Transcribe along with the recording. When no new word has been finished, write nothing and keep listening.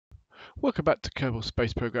Welcome back to Kerbal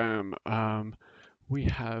Space Program. We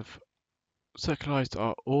have circularized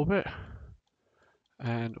our orbit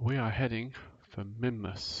and we are heading for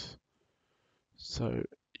Minmus. So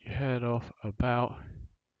you head off about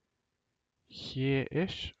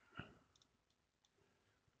here-ish.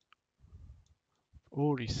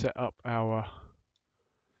 Already set up our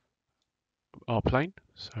plane,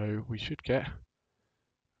 so we should get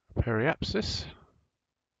a periapsis.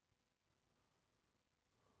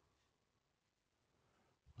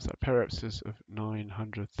 What's that? Periapsis of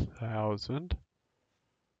 900,000.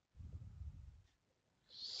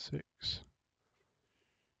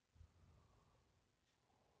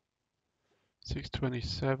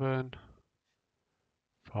 627,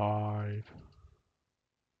 5,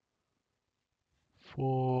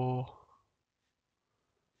 4,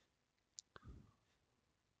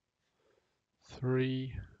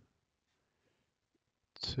 3,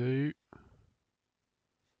 2,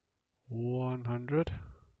 100.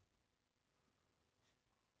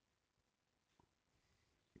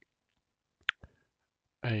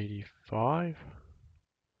 85,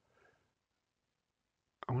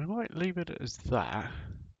 and we might leave it as that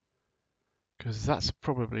because that's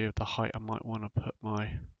probably the height I might want to put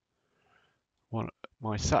my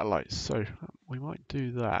satellites, so we might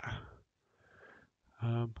do that.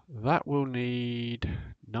 That will need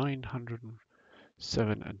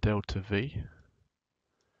 907 delta V.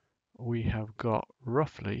 We have got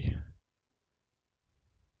roughly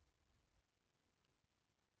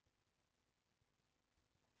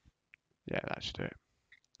that should do it.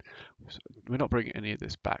 So we're not bringing any of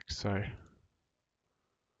this back, so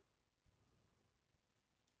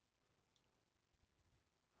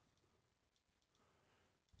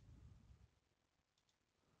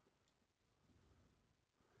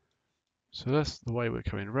that's the way we're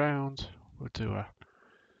coming round. We'll do a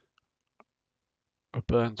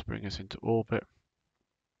burn to bring us into orbit,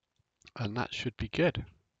 and that should be good.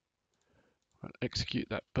 We'll execute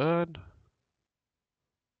that burn.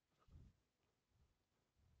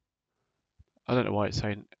 I don't know why it's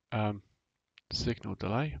saying signal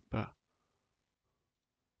delay, but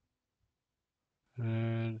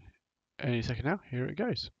any second now, here it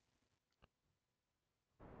goes.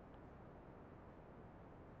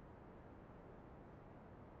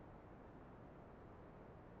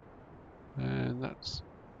 And that's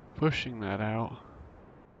pushing that out.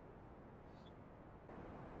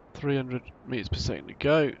 300 meters per second to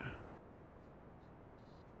go.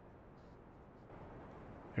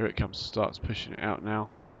 Here it comes, starts pushing it out now.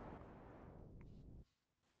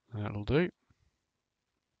 That'll do.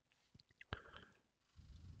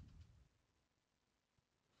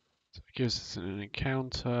 So it gives us an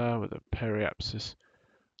encounter with a periapsis.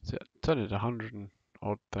 So it's done at 100 and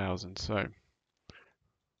odd thousand, so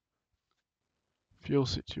fuel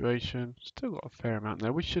situation, still got a fair amount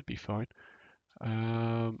there. We should be fine.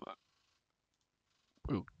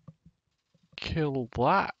 We'll kill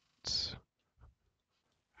that.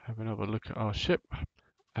 Have another look at our ship,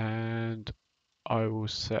 and I will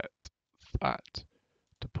set that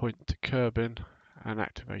to point to Kerbin and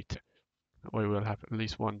activate it. That way we'll have at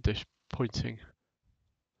least one dish pointing.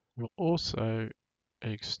 We'll also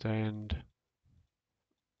extend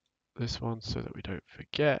this one so that we don't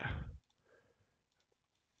forget,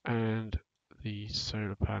 and the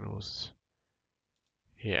solar panels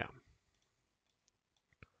here.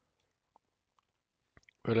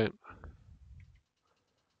 Brilliant.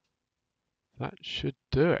 That should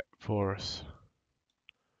do it for us.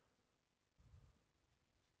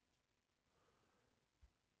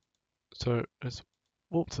 So let's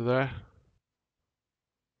warp to there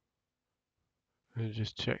and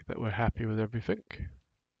just check that we're happy with everything.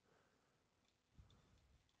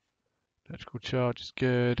 Electrical charge is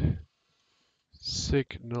good.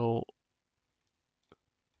 Signal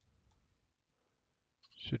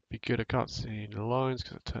should be good. I can't see any lines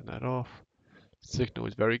because I turned that off. Signal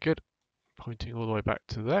is very good, pointing all the way back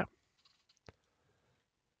to there.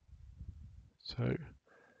 So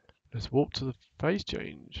let's warp to the phase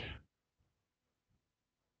change.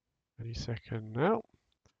 Any second now.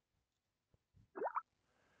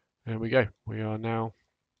 There we go. We are now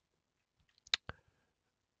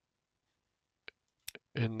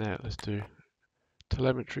in there. Let's do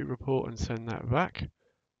telemetry report and send that back.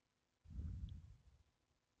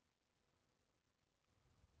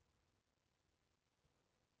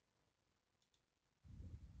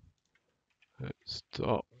 Let's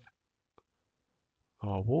stop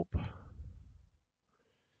our warp.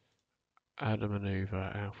 Add a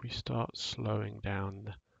maneuver, and if we start slowing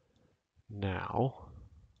down now,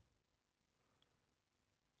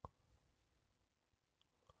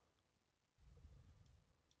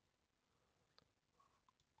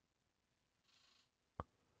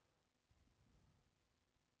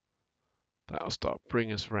 That'll start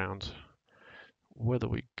bringing us round. Whether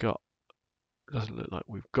we got, doesn't look like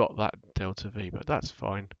we've got that delta V, but that's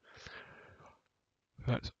fine.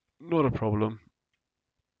 That's not a problem.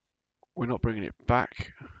 We're not bringing it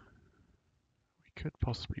back. We could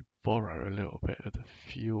possibly borrow a little bit of the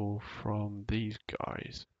fuel from these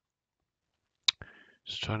guys.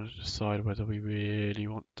 Just trying to decide whether we really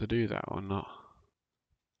want to do that or not.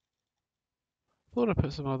 Thought I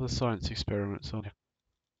put some other science experiments on here.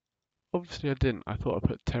 Obviously I didn't. I thought I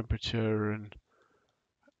put temperature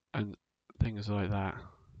and things like that.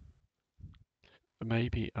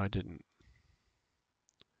 Maybe I didn't.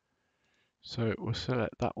 So we'll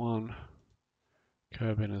select that one,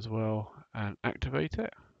 Kerbin as well, and activate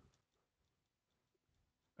it.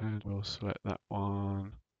 And we'll select that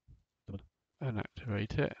one and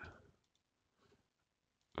activate it.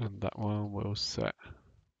 And that one we'll set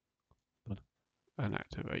and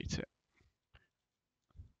activate it.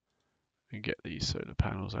 And get these solar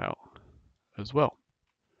panels out as well.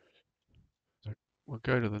 So we'll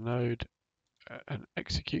go to the node and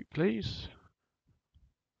execute, please.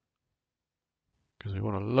 Because we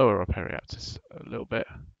want to lower our periapsis a little bit.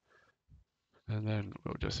 And then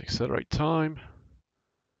we'll just accelerate time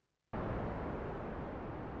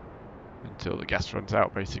until the gas runs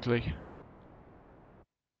out, basically.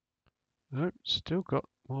 Nope, still got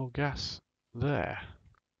more gas there.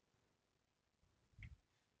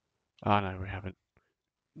 Ah, no, we haven't.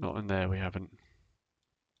 Not in there, we haven't.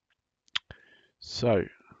 So,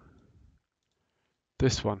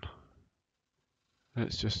 this one.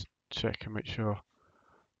 Let's just check and make sure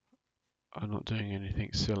I'm not doing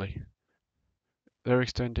anything silly. They're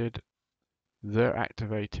extended, they're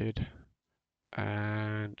activated,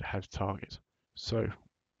 and have targets. So,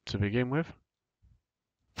 to begin with,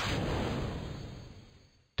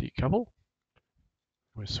 decouple.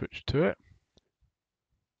 We'll switch to it.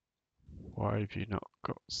 Why have you not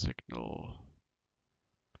got signal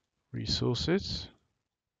resources?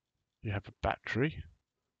 You have a battery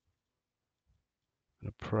and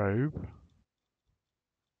a probe.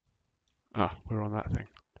 Ah, we're on that thing.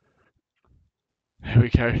 Here we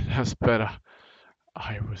go, that's better.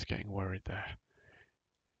 I was getting worried there.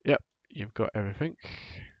 Yep, you've got everything.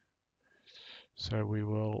 So we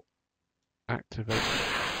will activate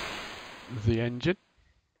the engine.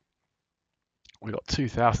 We've got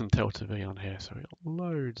 2000 delta V on here, so we've got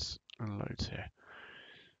loads and loads here.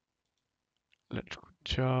 Electrical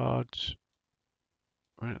charge.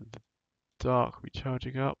 Right in the dark, we're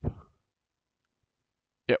charging up.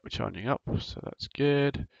 Yep, we're charging up, so that's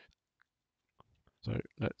good. So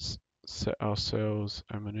let's set ourselves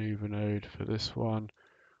a maneuver node for this one.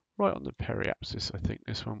 Right on the periapsis, I think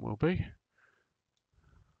this one will be.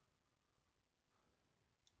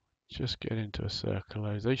 Just get into a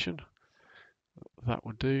circularization. That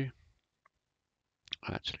will do.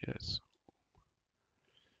 Actually, let's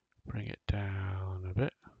bring it down a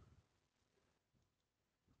bit.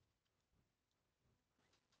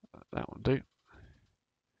 That will do.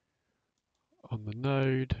 On the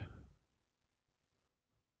node.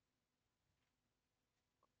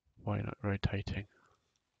 Why not rotating?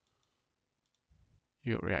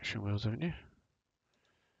 You got reaction wheels, haven't you?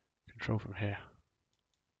 Control from here.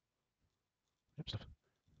 Yep.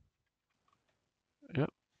 Yep.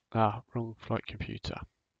 Ah, wrong flight computer.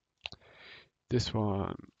 This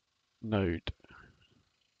one, node.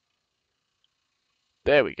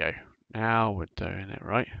 There we go. Now we're doing it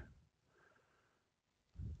right.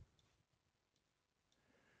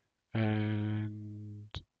 And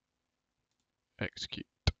execute.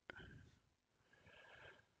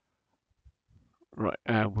 Right,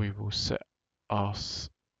 and we will set us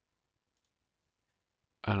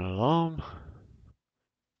an alarm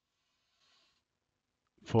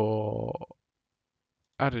for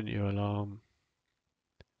add a new alarm.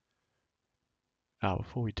 Now,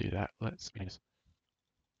 before we do that, let's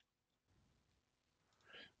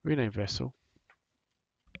rename vessel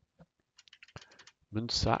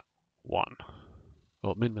Minsat 1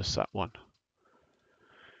 or Minmus 1.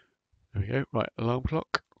 There we go. Right, alarm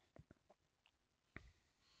clock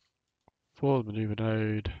for the maneuver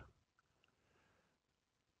node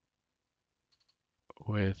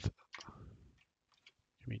with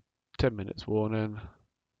give me 10 minutes warning.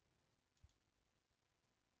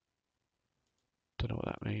 Don't know what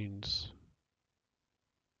that means.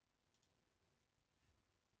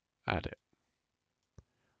 Add it.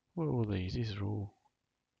 What are all these? These are all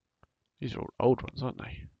old ones, aren't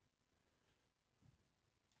they?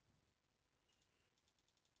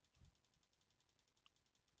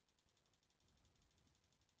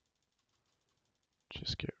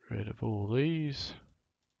 Just get rid of all these.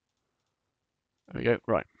 There we go.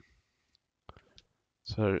 Right.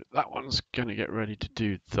 So that one's going to get ready to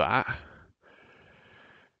do that.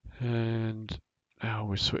 And now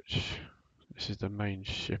we switch. This is the main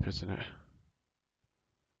ship, isn't it?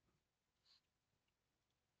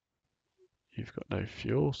 You've got no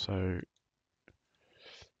fuel, so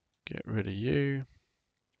get rid of you.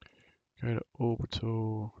 Go to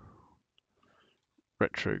orbital.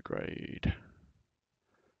 Retrograde.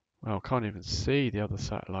 Well, can't even see the other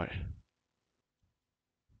satellite.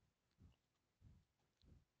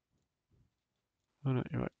 Oh no,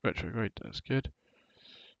 you're right. Retrograde, that's good.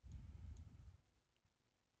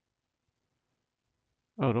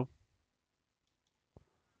 Hold on.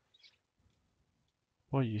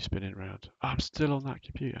 Why are you spinning around? Oh, I'm still on that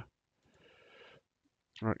computer.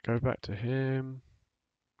 Right, go back to him.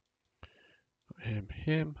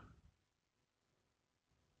 Him.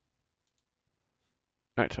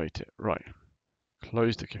 Activate it. Right.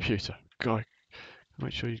 Close the computer. Guy,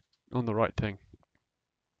 make sure you're on the right thing.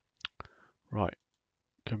 Right.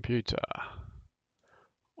 Computer.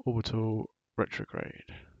 Orbital retrograde.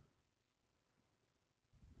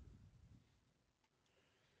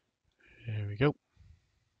 Here we go.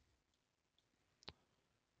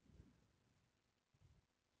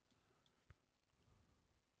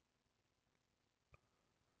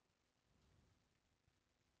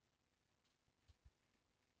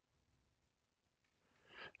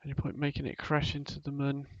 Any point making it crash into the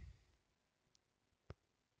moon?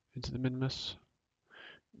 Into the Minmus?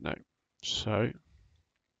 No. So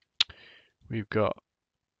we've got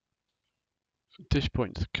dish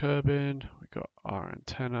point to the kerbin. We've got our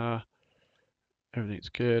antenna. Everything's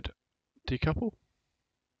good. Decouple.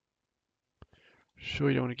 Sure,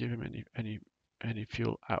 you don't want to give him any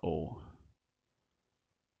fuel at all.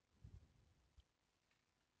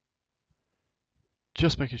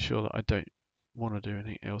 Just making sure that I don't want to do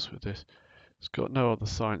anything else with this. It's got no other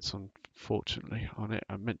science, unfortunately, on it.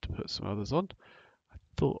 I meant to put some others on. I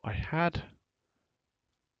thought I had.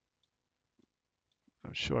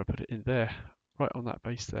 I'm sure I put it in there, right on that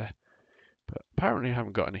base there. But apparently I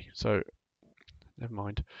haven't got any, so never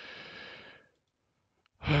mind.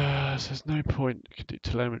 So there's no point. You can do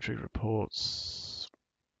telemetry reports.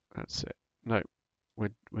 That's it. No,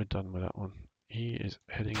 we're done with that one. He is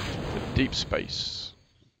heading into deep space.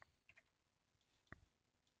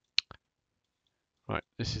 Right,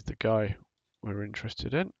 this is the guy we're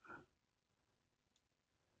interested in.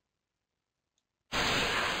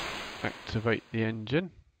 Activate the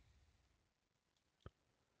engine.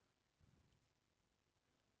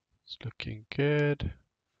 It's looking good.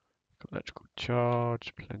 Got electrical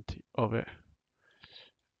charge, plenty of it.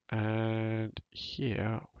 And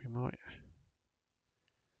here we might.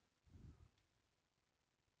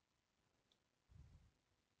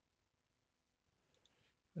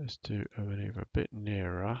 Let's do a maneuver a bit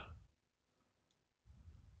nearer.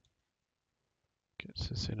 Gets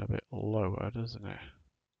us in a bit lower, doesn't it?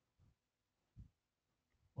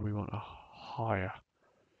 We want a higher.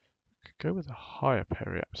 Could go with a higher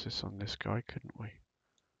periapsis on this guy, couldn't we?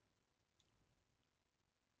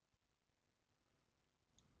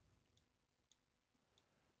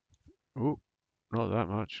 Oh, not that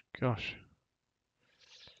much. Gosh.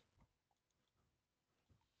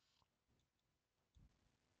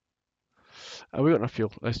 We got enough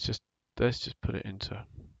fuel. Let's just put it into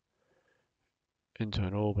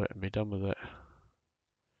an orbit and be done with it.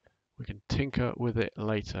 We can tinker with it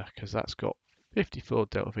later because that's got 54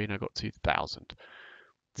 delta V and I've got 2000.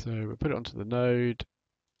 So we'll put it onto the node.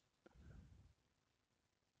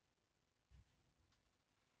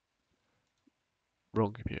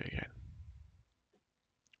 Wrong computer again.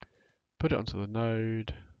 Put it onto the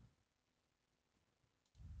node.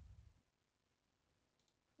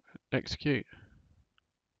 Execute.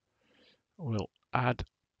 We'll add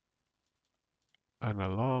an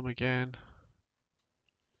alarm again.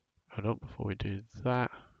 Hold on, before we do that,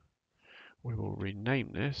 we will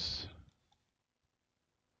rename this.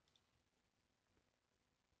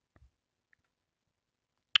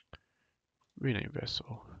 Rename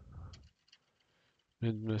vessel.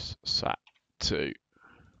 Minmus Sat 2.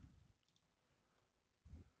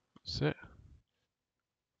 That's it.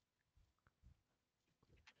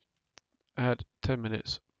 Add 10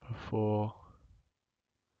 minutes before.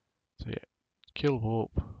 So yeah, kill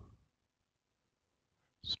warp.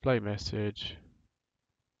 Display message.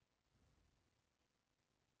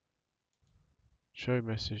 Show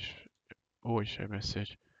message. Always show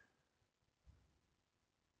message.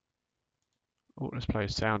 Oh, let's play a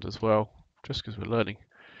sound as well, just because we're learning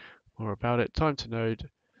more about it. Time to node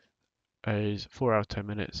is 4 hours 10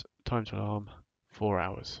 minutes. Time to alarm 4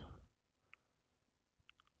 hours.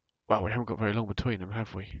 Wow, we haven't got very long between them,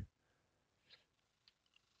 have we?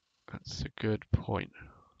 That's a good point.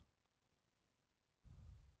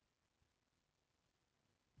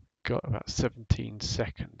 Got about 17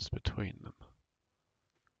 seconds between them.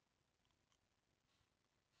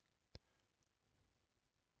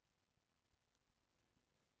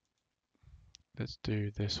 Let's do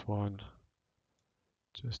this one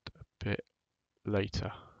just a bit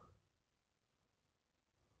later.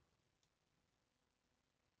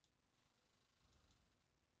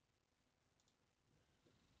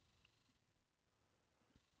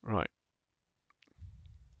 Right.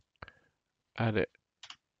 Add it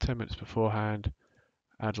 10 minutes beforehand.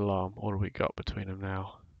 Add alarm. What have we got between them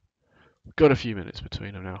now? We've got a few minutes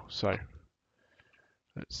between them now. So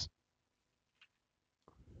let's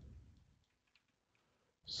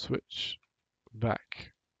switch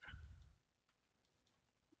back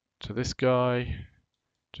to this guy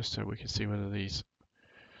just so we can see whether these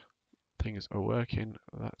things are working.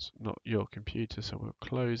 That's not your computer, so we'll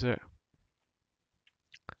close it.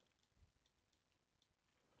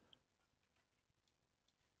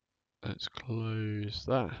 Let's close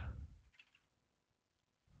that.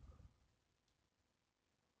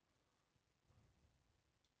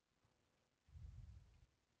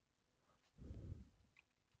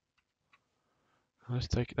 Let's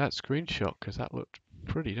take that screenshot because that looked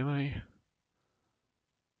pretty to me.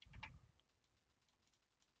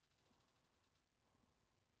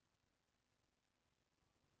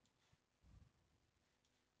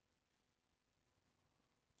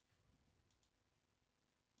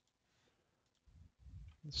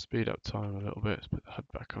 Let's speed up time a little bit. Let's put the HUD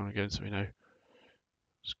back on again so we know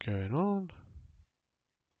what's going on.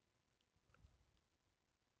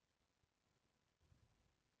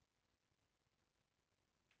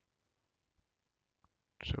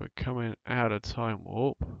 So we're coming out of time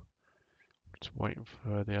warp. Just waiting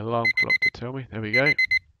for the alarm clock to tell me. There we go.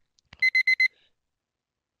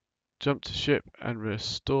 Jump to ship and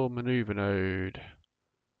restore maneuver node.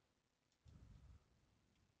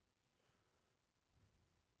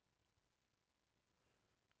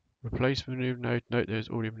 Replace maneuver node. Note there's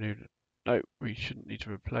already a maneuver. No, we shouldn't need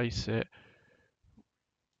to replace it.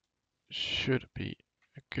 Should be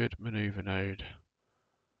a good maneuver node.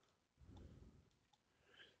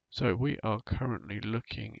 So we are currently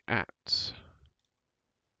looking at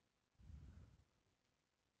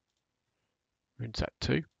Moonsat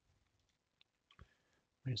 2.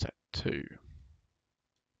 Moonsat 2.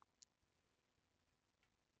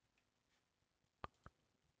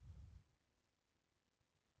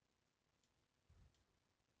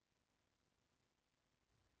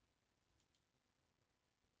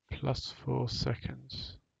 Plus 4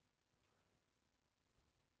 seconds.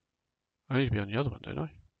 I need to be on the other one, don't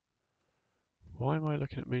I? Why am I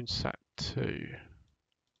looking at Moonsat 2?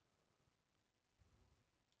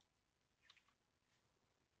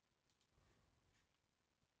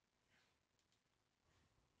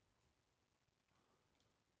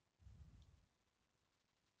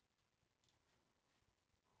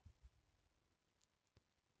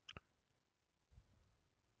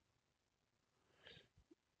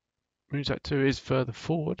 Moonsat 2 is further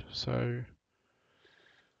forward, so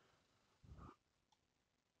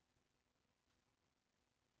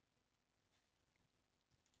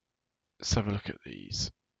let's have a look at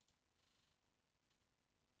these.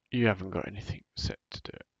 You haven't got anything set to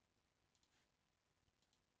do it.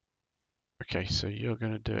 Okay, so you're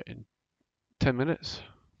going to do it in 10 minutes.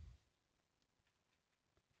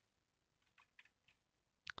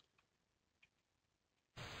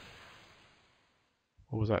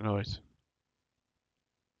 What was that noise?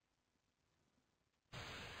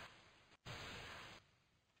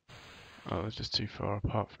 Oh, they're just too far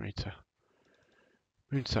apart for me to.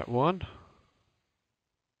 Moonsat 1.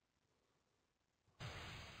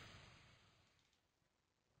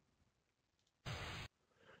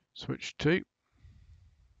 Switch 2.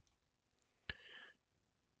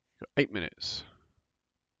 Got 8 minutes.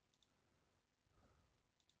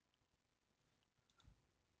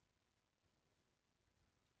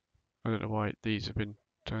 I don't know why these have been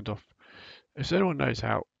turned off. If anyone knows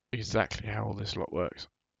how exactly how all this lot works,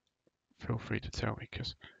 feel free to tell me,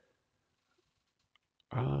 because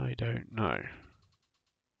I don't know.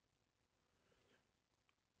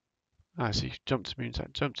 So you jump to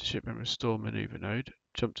Moonsat, jump to ship and restore maneuver node,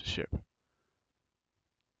 jump to ship.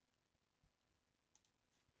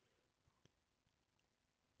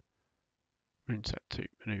 Moonsat 2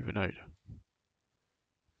 maneuver node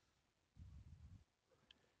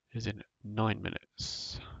is in 9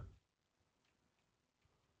 minutes.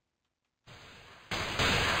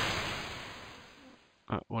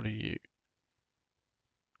 What are you?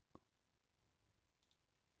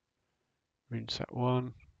 Moonsat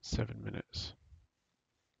 1. 7 minutes,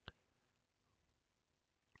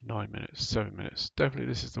 9 minutes, 7 minutes. Definitely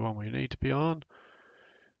this is the one we need to be on.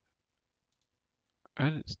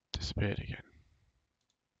 And it's disappeared again.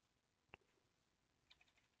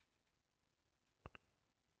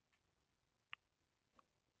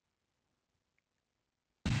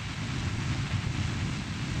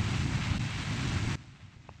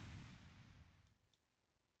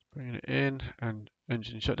 Bringing it in and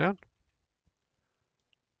engine shutdown.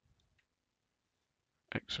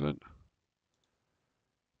 Excellent.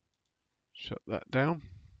 Shut that down.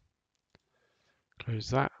 Close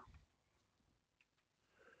that.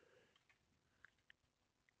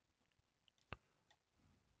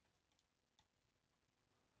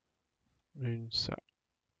 Moonsat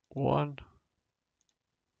 1.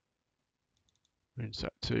 Moonsat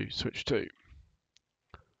 2. Switch 2.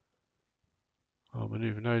 Our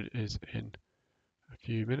maneuver node is in a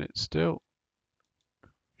few minutes still.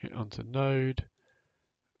 Hit onto node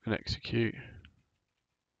and execute.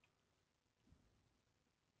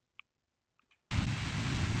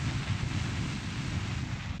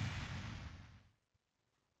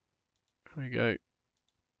 There we go.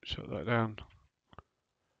 Shut that down.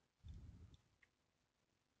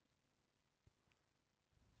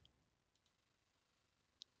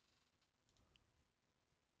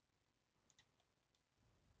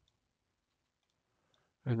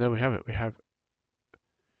 And there we have it. We have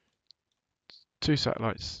 2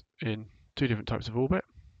 satellites in 2 different types of orbit.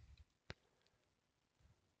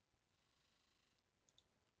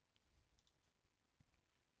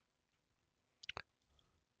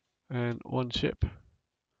 And 1 ship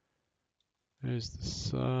is the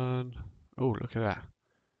sun. Oh, look at that.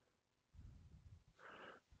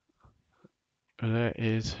 And that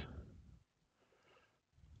is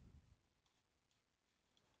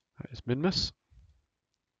Minmus.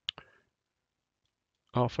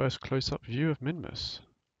 Our first close-up view of Minmus.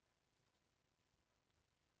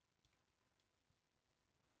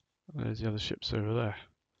 There's the other ships over there.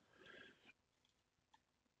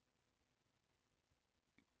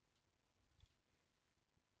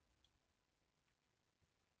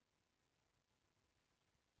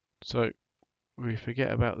 So we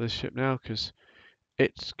forget about this ship now because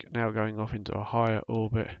it's now going off into a higher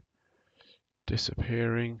orbit,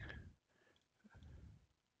 disappearing.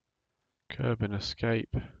 Kerbal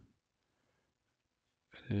escape. It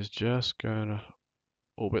is just going to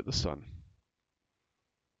orbit the sun.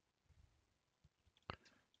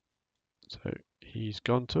 So he's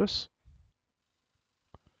gone to us.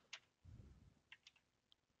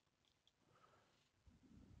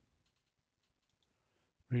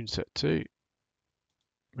 Moonsat 2.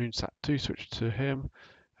 Moonsat 2 switch to him.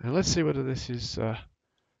 And let's see whether this is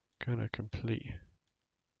going to complete.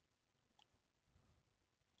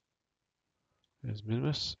 There's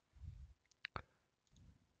Minmus.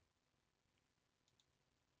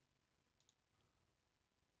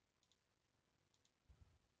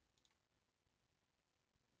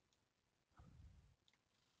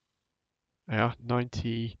 They are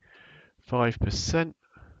 95%.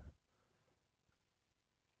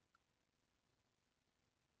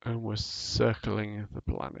 And we're circling the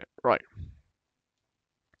planet. Right.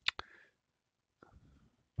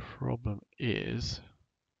 Problem is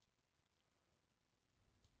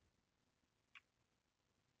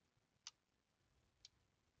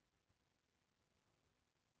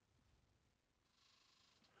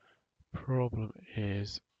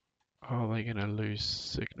are they going to lose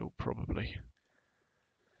signal? Probably.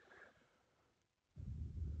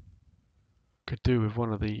 Could do with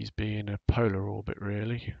one of these being a polar orbit,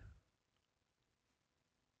 really.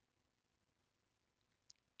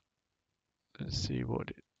 Let's see what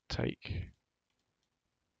it take.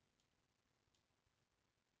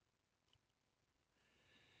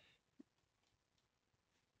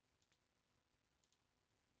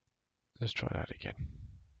 Let's try that again.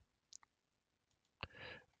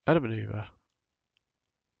 Add a maneuver.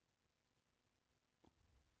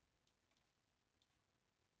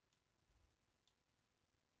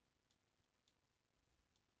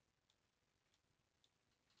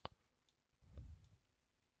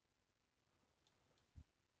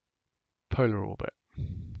 Polar orbit.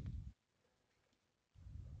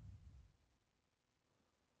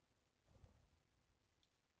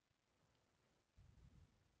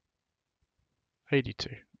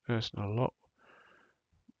 $82. That's not a lot,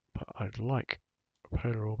 but I'd like a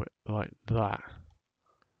polar orbit like that,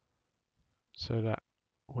 so that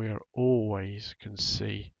we are always can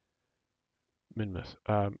see Minmus,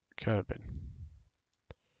 Kerbin.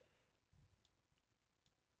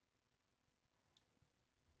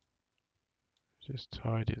 Just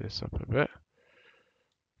tidy this up a bit.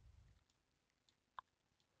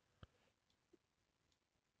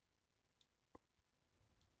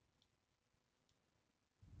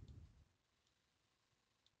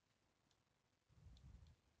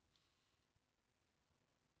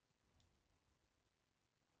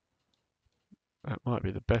 That might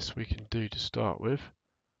be the best we can do to start with.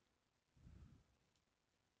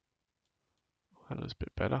 That looks a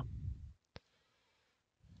bit better.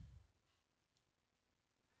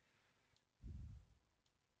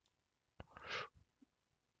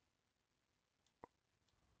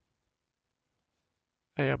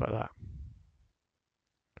 Hey, how about that?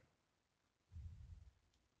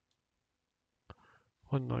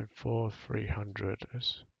 194,300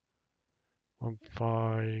 is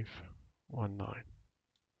 1519.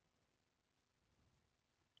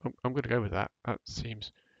 I'm going to go with that. That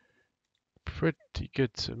seems pretty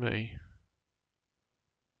good to me.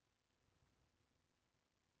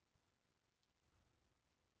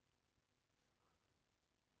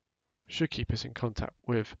 Should keep us in contact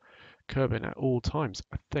with Kerbin at all times,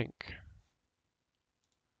 I think.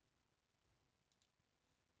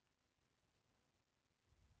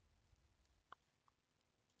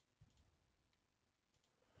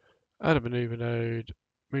 Add a maneuver node,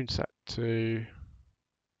 moonsat 2,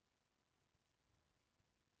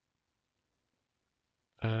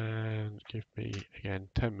 and give me again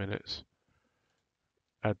 10 minutes.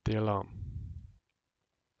 Add the alarm.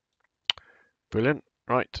 Brilliant.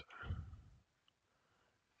 Right.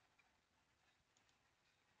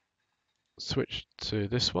 Switch to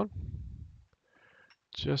this one.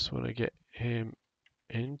 Just want to get him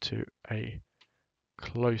into a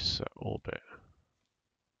closer orbit.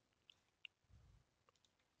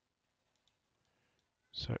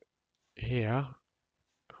 So here,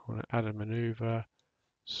 I want to add a maneuver,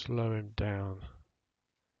 slow him down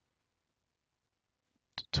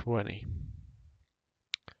to 20.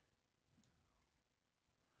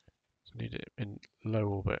 So need it in low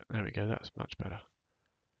orbit. There we go, that's much better.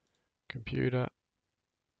 Computer,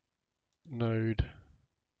 node,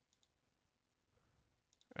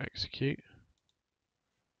 execute.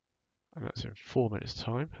 And that's in 4 minutes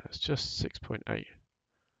time. That's just 6.8.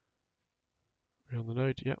 We're on the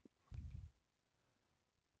node, yep.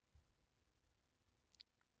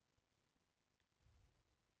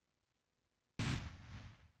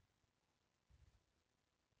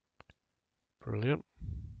 Brilliant.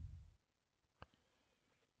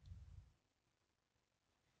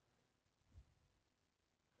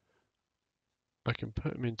 I can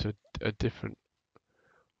put them into a different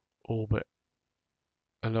orbit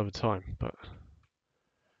another time, but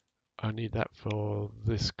I need that for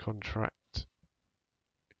this contract.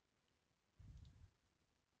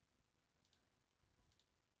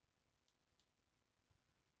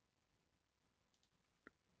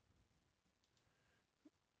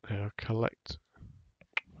 Collect.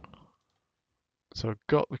 So I've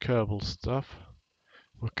got the Kerbal stuff.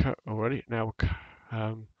 We're already now.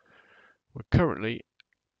 We're currently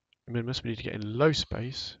Minmus. We need to get in low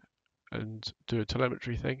space and do a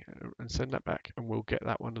telemetry thing and send that back, and we'll get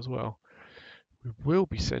that one as well. We will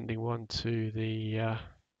be sending one to the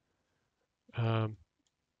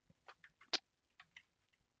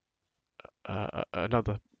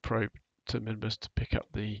another probe to Minmus to pick up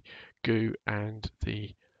the goo and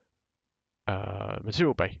the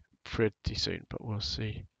material bay pretty soon, but we'll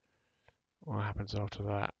see what happens after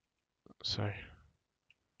that. So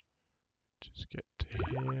just get to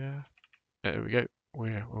here. There we go.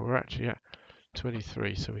 We're actually at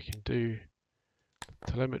 23, so we can do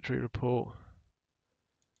telemetry report,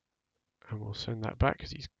 and we'll send that back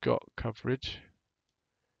because he's got coverage.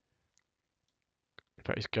 In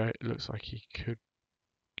fact, it looks like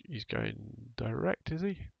he's going direct, is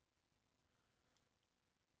he?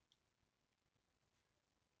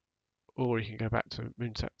 Or he can go back to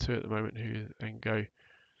Moonsat 2 at the moment, and go.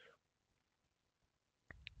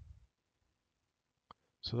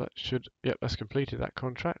 So that should, yep, that's completed that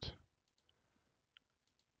contract.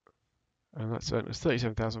 And that's earned us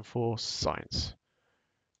 37,004 science,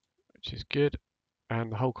 which is good.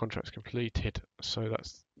 And the whole contract's completed. So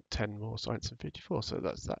that's 10 more science and 54. So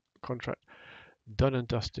that's that contract done and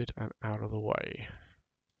dusted and out of the way.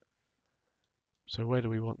 So where do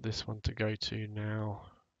we want this one to go to now?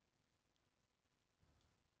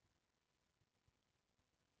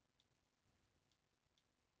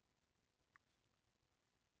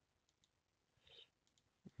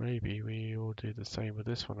 Maybe we will do the same with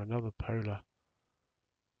this one, another polar.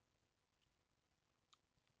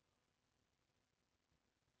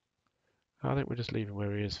 I think we'll just leave him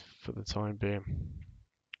where he is for the time being.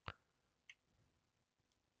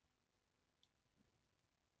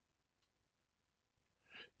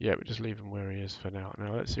 Yeah, we'll just leave him where he is for now.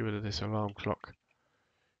 Now let's see whether this alarm clock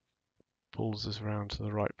pulls us around to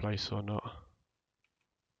the right place or not.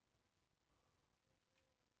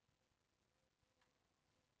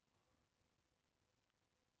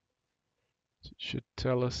 It should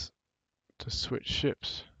tell us to switch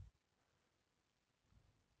ships.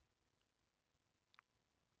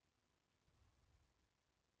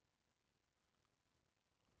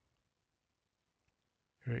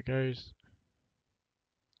 Here it goes.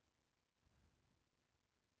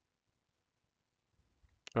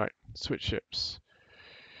 Right, switch ships.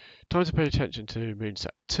 Time to pay attention to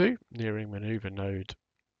Moonsat 2, nearing maneuver node.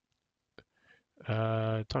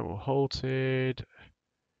 Time will halted.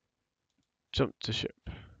 Jump to ship.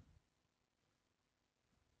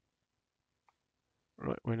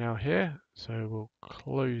 Right, we're now here, so we'll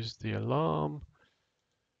close the alarm.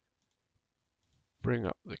 Bring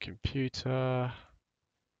up the computer.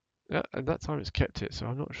 Yeah, and that time it's kept it, so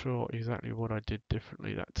I'm not sure exactly what I did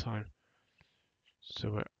differently that time.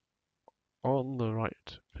 So we're on the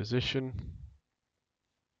right position.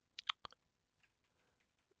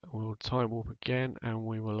 We'll time warp again, and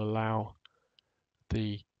we will allow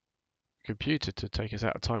the computer to take us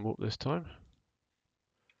out of time warp this time.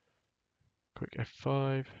 Quick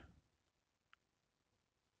F5.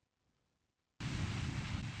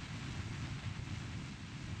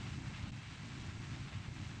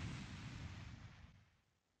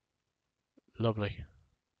 Lovely.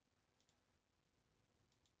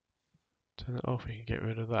 Turn it off, we can get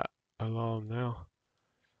rid of that alarm now.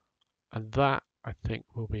 And that, I think,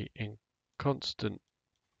 will be in constant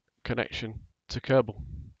connection to Kerbal.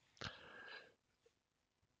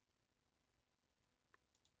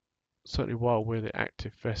 Certainly while we're the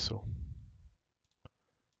active vessel.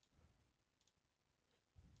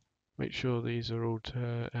 Make sure these are all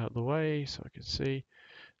out of the way so I can see.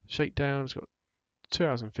 Shakedown's got 2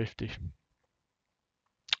 hours and 50.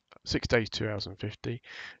 6 days, 2 hours and 50.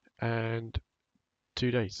 And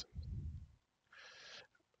 2 days.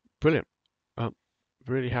 Brilliant.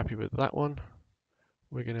 Really happy with that one.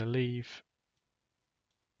 We're going to leave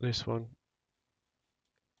this one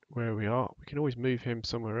where we are. We can always move him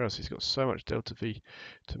somewhere else. He's got so much delta V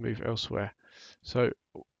to move elsewhere. So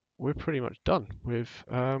we're pretty much done with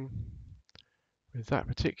that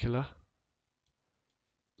particular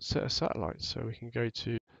set of satellites. So we can go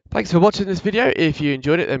to... Thanks for watching this video. If you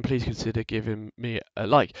enjoyed it, then please consider giving me a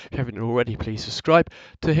like. If you haven't already, please subscribe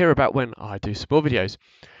to hear about when I do some more videos.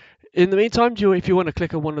 In the meantime, if you want to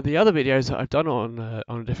click on one of the other videos that I've done on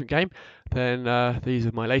a different game, then these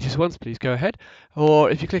are my latest ones. Please go ahead. Or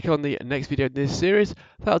if you click on the next video in this series,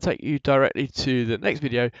 that'll take you directly to the next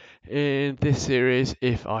video in this series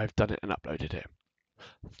if I've done it and uploaded it.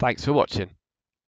 Thanks for watching.